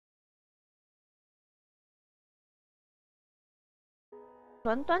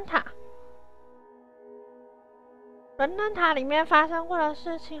伦敦塔。伦敦塔里面发生过的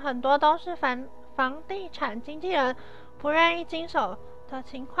事情很多都是房地产经纪人不愿意经手的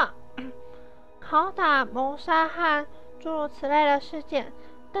情况，拷打、谋杀和诸如此类的事件。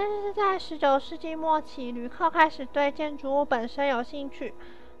但是在19世纪末期，旅客开始对建筑物本身有兴趣，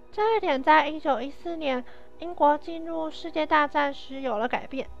这一点在1914年英国进入世界大战时有了改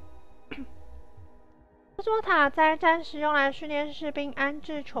变。这座塔在战时用来训练士兵、安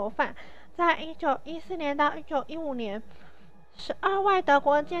置囚犯。在1914年到1915年，12位德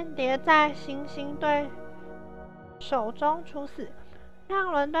国间谍在行刑队手中处死，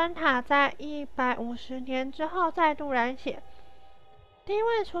让伦敦塔在150年之后再度染血。第一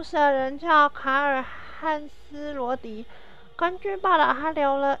位处死的人叫卡尔·汉斯·罗迪。根据报道，他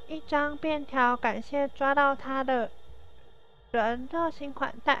留了一张便条，感谢抓到他的人热情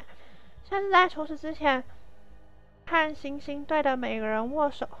款待，甚至在处死之前和行刑队的每个人握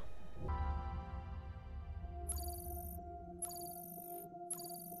手。